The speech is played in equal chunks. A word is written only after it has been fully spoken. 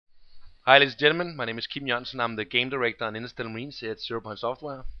Hi, ladies and gentlemen. My name is Kim Jørgensen. I'm the game director on Interstellar Marines at Zero Point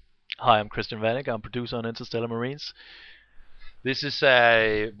Software. Hi, I'm Kristian. I'm producer on Interstellar Marines. This is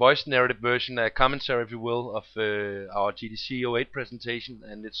a voice narrative version, a commentary, if you will, of our GDC 08 presentation,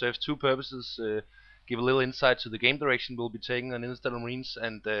 and it serves two purposes. Give a little insight to the game direction we'll be taking on Interstellar Marines,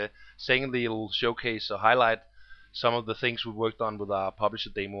 and secondly, it'll showcase or highlight some of the things we've worked on with our publisher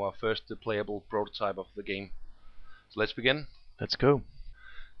demo, our first playable prototype of the game. So let's begin. Let's go.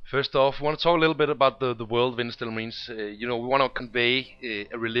 First off, we want to talk a little bit about the world of Interstellar Marines. We want to convey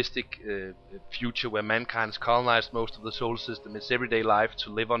a realistic future where mankind has colonized most of the solar system. It's everyday life to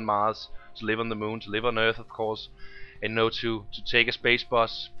live on Mars, to live on the Moon, to live on Earth, of course, and to take a space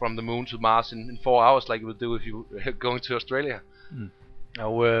bus from the Moon to Mars in 4 hours, like you would do if you were going to Australia.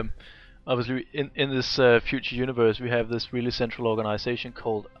 Now, obviously, in this future universe, we have this really central organization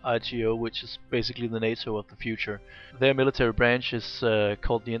called IGO, which is basically the NATO of the future. Their military branch is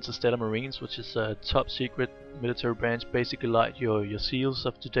called the Interstellar Marines, which is a top secret military branch, basically like your SEALs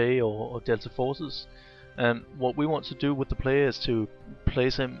of today or Delta Forces. And what we want to do with the player is to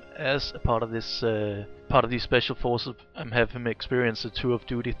place him as a part of this part of these special forces and have him experience a tour of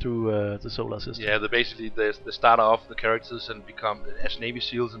duty through the solar system. Yeah, they start off the characters and become as Navy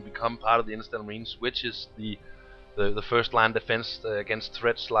SEALs and become part of the Interstellar Marines, which is the first line defense against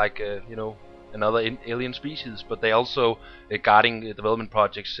threats like another alien species, but they also guarding development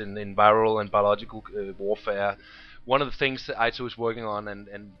projects in viral and biological warfare. One of the things that ITO is working on and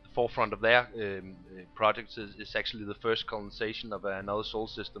the forefront of their projects is actually the first colonization of another solar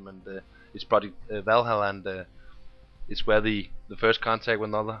system, and it's Project Valhalla, and it's where the first contact with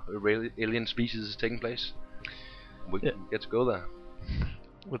another alien species is taking place. We get to go there.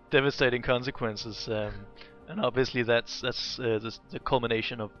 With devastating consequences, and obviously that's the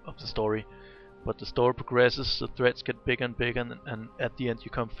culmination of the story. But the story progresses, the threats get bigger and bigger, and at the end you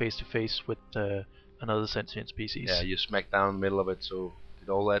come face to face with another sentient species. Yeah, you smack down in the middle of it, so it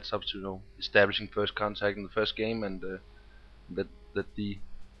all adds up to establishing first contact in the first game, and that the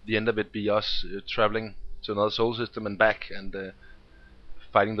end of it be us traveling to another solar system and back, and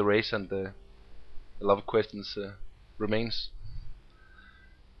fighting the race, and a lot of questions remains.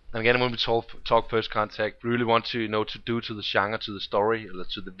 And again, when we talk first contact, we really want to do to the genre, to the story,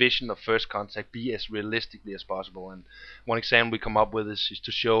 to the vision of first contact, be as realistically as possible. And one example we come up with is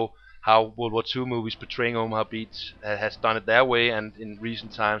to show how World War II movies portraying Omaha Beach has done it their way, and in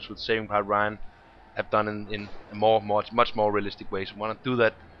recent times with Saving Private Ryan have done in a much more realistic way. So we want to do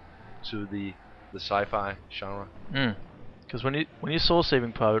that to the sci-fi genre. Because when you saw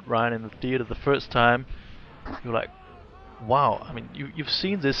Saving Private Ryan in the theater the first time, you're like, wow. I mean, you've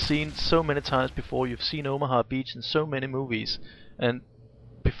seen this scene so many times before. You've seen Omaha Beach in so many movies, and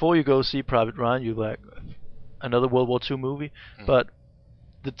before you go see Private Ryan, you're like, another World War II movie. But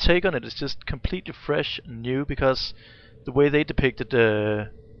the take on it is just completely fresh and new, because the way they depicted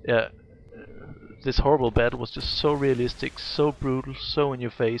this horrible battle was just so realistic, so brutal, so in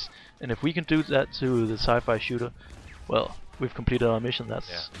your face. And if we can do that to the sci-fi shooter, well, we've completed our mission.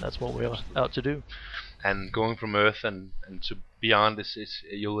 That's what we're out to do. And going from Earth and to beyond is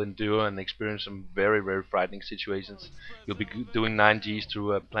you'll endure and experience some very, very frightening situations. You'll be doing 9Gs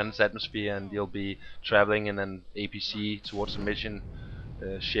through a planet's atmosphere, and you'll be traveling in an APC towards a mission,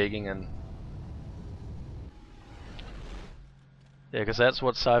 shaking and... Yeah, because that's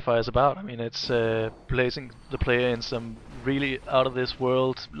what sci-fi is about. I mean, it's placing the player in some really out of this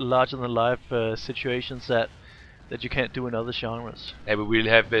world, larger than life situations that you can't do in other genres. Yeah, we really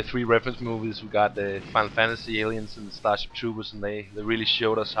have 3 reference movies. We got the Final Fantasy, Aliens, and Starship Troopers, and they really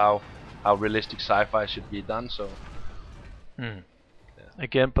showed us how realistic sci-fi should be done. So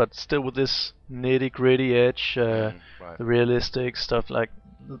again, but still with this nitty gritty edge, right. The realistic stuff, like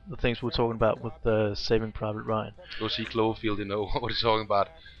the things we're talking about with Saving Private Ryan. Go see Cloverfield, you know what he's talking about,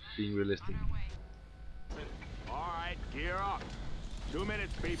 being realistic. Alright, gear up. 2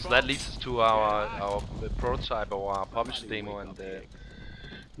 minutes, people. So that leads us to our prototype or our publisher demo, and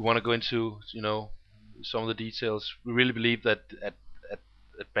we want to go into some of the details. We really believe that at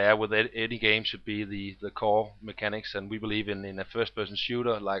Bear with any game should be the core mechanics, and we believe in a first-person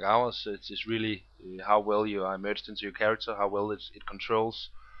shooter like ours. It's really how well you are immersed into your character, how well it controls,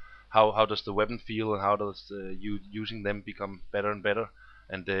 how does the weapon feel, and how does you using them become better and better.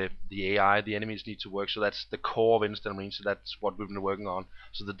 And the AI, the enemies need to work. So that's the core of Interstellar Marines. So that's what we've been working on.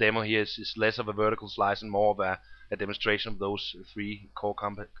 So the demo here is less of a vertical slice and more of a demonstration of those 3 core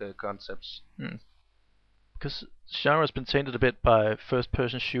concepts. Because genre has been tainted a bit by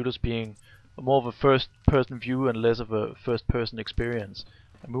first-person shooters being more of a first-person view and less of a first-person experience.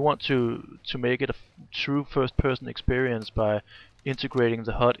 And we want to make it a true first-person experience by integrating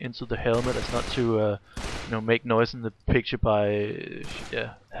the HUD into the helmet as not to make noise in the picture by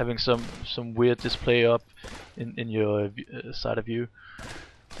having some weird display up in your side of view.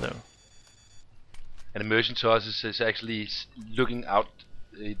 So. And immersion to us is actually looking out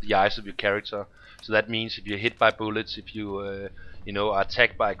the eyes of your character. So that means if you're hit by bullets, if you are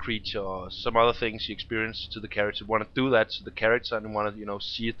attacked by a creature or some other things you experience to the character, you want to do that to the character and you want to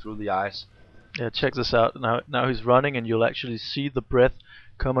see it through the eyes. Yeah, check this out. Now he's running, and you'll actually see the breath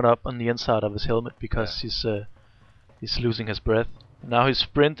coming up on the inside of his helmet because he's losing his breath. Now he's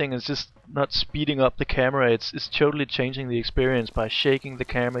sprinting. It's just not speeding up the camera. It's totally changing the experience by shaking the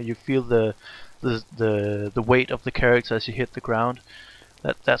camera. You feel the weight of the character as you hit the ground.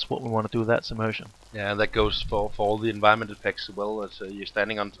 That's what we want to do. That's immersion. Yeah, and that goes for all the environment effects as well. As you're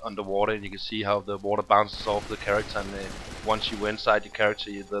standing underwater, and you can see how the water bounces off the character. And once you were inside your character,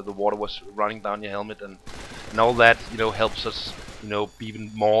 the water was running down your helmet, and all that helps us be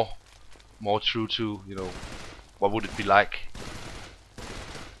even more true to what would it be like.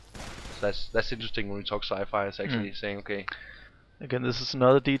 So that's interesting when we talk sci-fi. It's actually saying, okay. Again, this is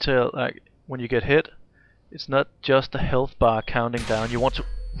another detail. Like when you get hit, it's not just a health bar counting down. You want to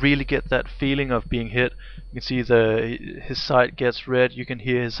really get that feeling of being hit. You can see his side gets red. You can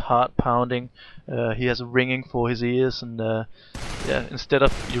hear his heart pounding. He has a ringing for his ears, and instead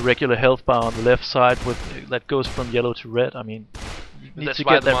of your regular health bar on the left side that goes from yellow to red. I mean, you need to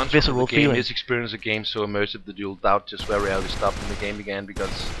get that visceral feeling. Is experience the game so immersive that you'll doubt just where reality stopped in the game began.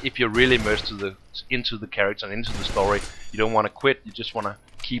 Because if you're really immersed into the character and into the story, you don't want to quit. You just want to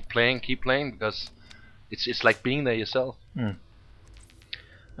keep playing because it's like being there yourself. And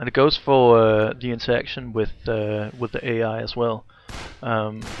it goes for the interaction with the AI as well.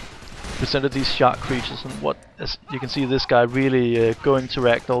 Presented these shark creatures, and as you can see, this guy really going to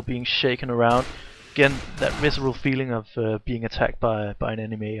ragdoll, being shaken around. Again, that visceral feeling of being attacked by an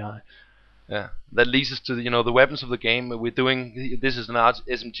enemy AI. Yeah, that leads us to the weapons of the game. We're doing this is an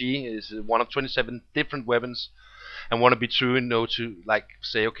SMG, is one of 27 different weapons, and want to be true and to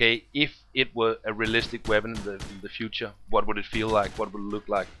say, okay, if it were a realistic weapon in the future, what would it feel like? What would it look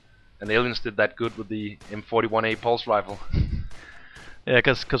like? And Aliens did that good with the M41A pulse rifle. Yeah,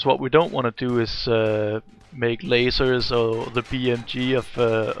 because what we don't want to do is make lasers or the BMG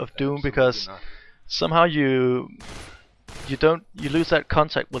of Doom, because somehow you lose that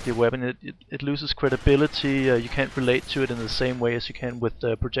contact with your weapon. It loses credibility. You can't relate to it in the same way as you can with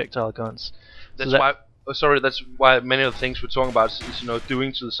projectile guns. That's why many of the things we're talking about is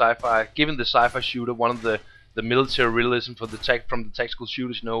doing to the sci-fi, giving the sci-fi shooter one of the military realism from the tactical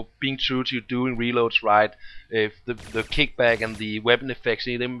shooters, being true to doing reloads right, if the kickback and the weapon effects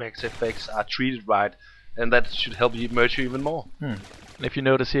and the impact effects are treated right, and that should help you immerse you even more. If you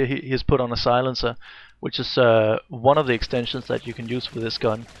notice here, he has put on a silencer, which is one of the extensions that you can use for this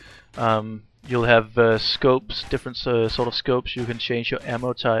gun. You'll have scopes, different sort of scopes. You can change your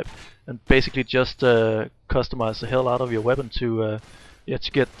ammo type, and basically just customize the hell out of your weapon to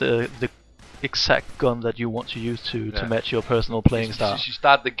get the exact gun that you want to use to match your personal playing style. You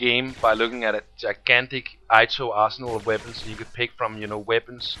start the game by looking at a gigantic ISO arsenal of weapons, and you can pick from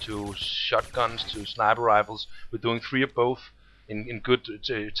weapons to shotguns to sniper rifles. We're doing 3 of both in good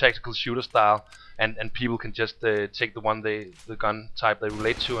tactical shooter style, and people can just take the gun type they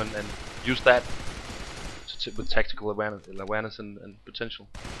relate to and use that with tactical awareness and potential.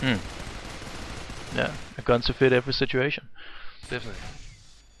 Yeah, a gun to fit every situation. Definitely.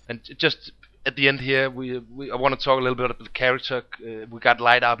 And just at the end here, I want to talk a little bit about the character. We got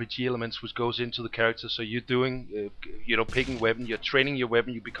light RPG elements which goes into the character. So you're doing, picking weapon. You're training your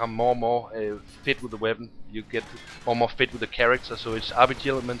weapon. You become more and more fit with the weapon. You get more and more fit with the character. So it's RPG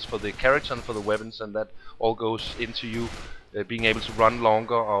elements for the character and for the weapons, and that all goes into you being able to run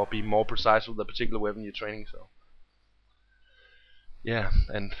longer or be more precise with the particular weapon you're training. So yeah,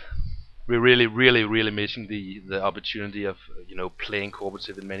 and we're really missing the opportunity of playing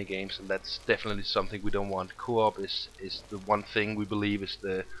cooperative in many games, and that's definitely something we don't want. Co-op is the one thing we believe is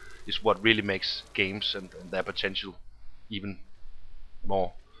what really makes games and their potential even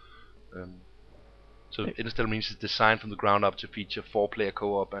more. So Interstellar means it's designed from the ground up to feature 4-player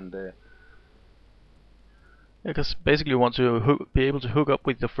co-op, and because basically you want to be able to hook up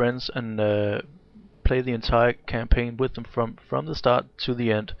with your friends and play the entire campaign with them from the start to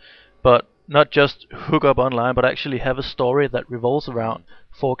the end. But not just hook up online, but actually have a story that revolves around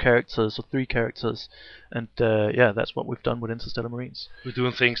 4 characters or 3 characters, and yeah, that's what we've done with Interstellar Marines. We're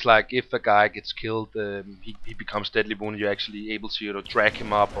doing things like if a guy gets killed, he becomes deadly wounded. You're actually able to drag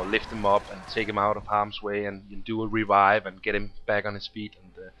him up or lift him up and take him out of harm's way, and you do a revive and get him back on his feet.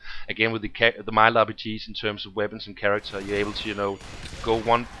 And again, with the mild RPGs in terms of weapons and character, you're able to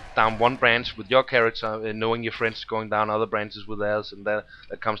go down one branch with your character, knowing your friends going down other branches with theirs, and that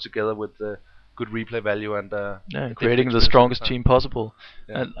comes together with good replay value and creating the strongest team possible.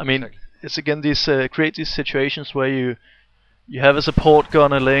 Yeah, and I mean, exactly. it's again these create these situations where you have a support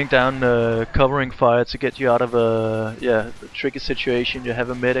gunner laying down covering fire to get you out of a tricky situation. You have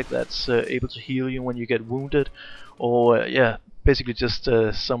a medic that's able to heal you when you get wounded, or basically just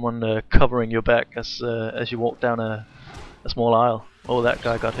someone covering your back as you walk down a small aisle. Oh, that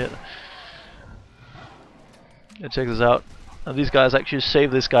guy got hit. Yeah, check this out. And these guys actually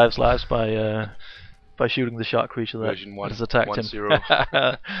saved this guy's lives by shooting the shark creature that has attacked him.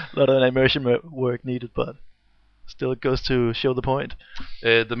 A lot of immersion work needed, but still it goes to show the point.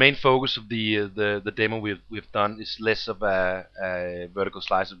 The main focus of the demo we've done is less of a vertical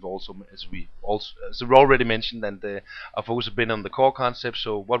slice, of also as we already mentioned, and our focus has been on the core concept.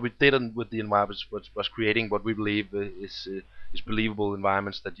 So what we did with the environments was creating what we believe is believable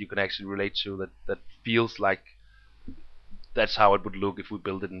environments that you can actually relate to, that feels like that's how it would look if we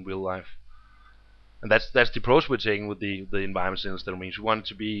built it in real life. And that's the approach we're taking with the environments in Interstellar Marines. We want it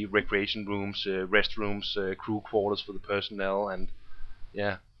to be recreation rooms, restrooms, crew quarters for the personnel, and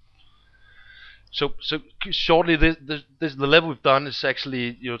yeah. So shortly, the level we've done is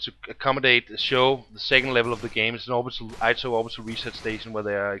actually to accommodate the show. The second level of the game is an ISO orbital research station where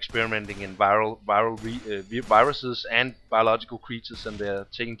they are experimenting in viruses and biological creatures, and they're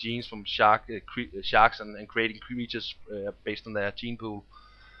taking genes from sharks and creating creatures based on their gene pool.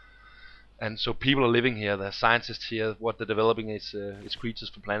 And so people are living here. There are scientists here. What they're developing is creatures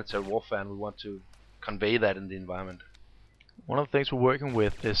for planetary warfare, and we want to convey that in the environment. One of the things we're working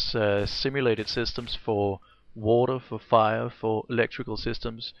with is simulated systems for water, for fire, for electrical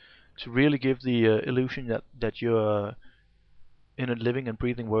systems, to really give the illusion that you're in a living and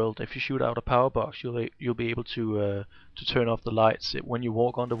breathing world. If you shoot out a power box, you'll be able to turn off the lights. When you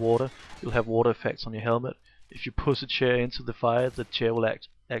walk underwater, you'll have water effects on your helmet. If you push a chair into the fire, the chair will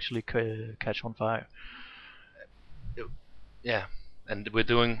actually catch on fire. Yeah, and we're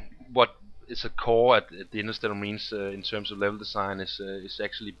doing what is a core at the Interstellar Marines in terms of level design is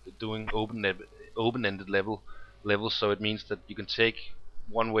actually doing open-ended levels. So it means that you can take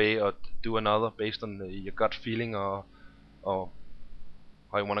one way or do another based on your gut feeling or how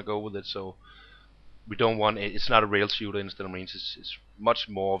you want to go with it. So we don't want it's not a rail shooter in Interstellar Marines. It's much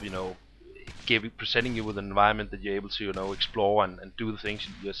more of presenting you with an environment that you're able to explore and do the things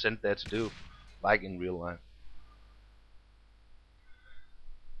you're sent there to do, like in real life.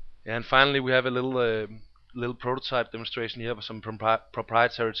 Yeah, and finally we have a little prototype demonstration here of some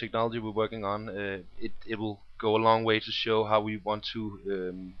proprietary technology we're working on. It will go a long way to show how we want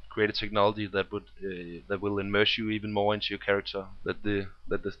to create a technology that will immerse you even more into your character. Let the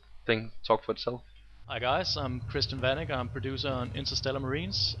thing talk for itself. Hi guys, I'm Kristian Vanek. I'm producer on Interstellar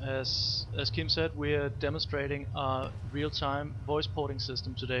Marines. As Kim said, we're demonstrating our real-time voice porting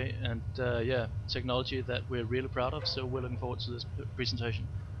system today, and technology that we're really proud of. So we're looking forward to this presentation.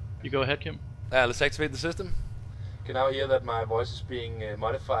 You go ahead, Kim. Let's activate the system. You can now hear that my voice is being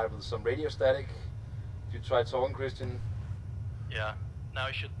modified with some radio static. If you try talking, Kristian. Yeah. Now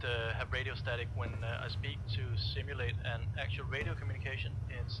you should have radio static when I speak to simulate an actual radio communication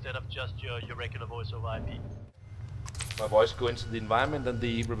instead of just your regular voice over IP. My voice go into the environment, and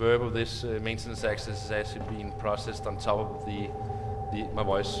the reverb of this maintenance access is actually being processed on top of my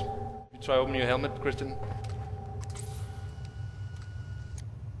voice. You try opening your helmet, Kristian.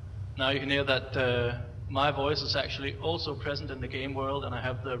 Now you can hear that my voice is actually also present in the game world, and I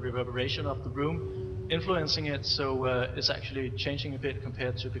have the reverberation of the room influencing it, so it's actually changing a bit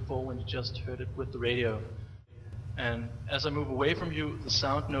compared to before when you just heard it with the radio. And as I move away from you, the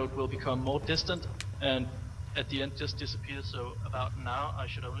sound node will become more distant and at the end just disappear, so about now I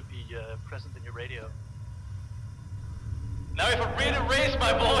should only be present in your radio. Now if I really raise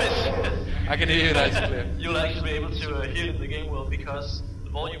my voice, I can hear you nice and clear. You'll actually be able to hear it in the game world because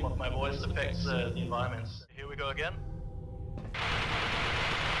the volume of my voice affects the environment. Here we go again.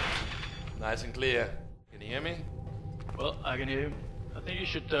 Nice and clear. Can you hear me? Well, I can hear you. I think you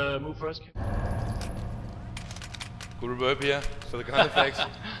should move first. Good reverb here for the kind effects.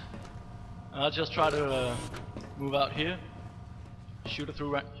 I'll just try to move out here. Shoot it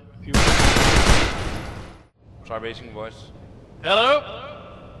through a few. Try raising the voice. Hello?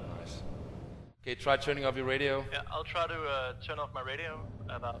 Nice. Okay, try turning off your radio. Yeah, I'll try to turn off my radio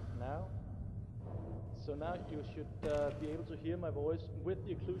about now. So now you should be able to hear my voice with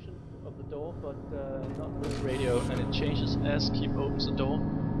the occlusion of the door, but not with the radio, and it changes as Kim opens the door,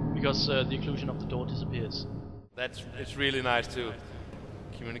 because the occlusion of the door disappears. It's really nice to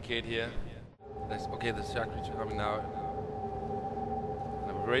communicate here. Okay, the shark creature coming now.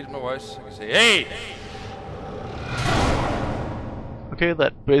 And I've raised my voice. I can say, hey! Okay,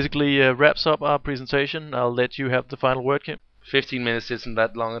 that basically wraps up our presentation. I'll let you have the final word, Kim. 15 minutes isn't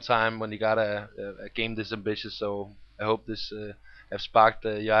that long a time when you got a game this ambitious, so I hope this have sparked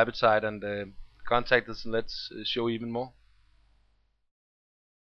your appetite and contact us and let's show even more.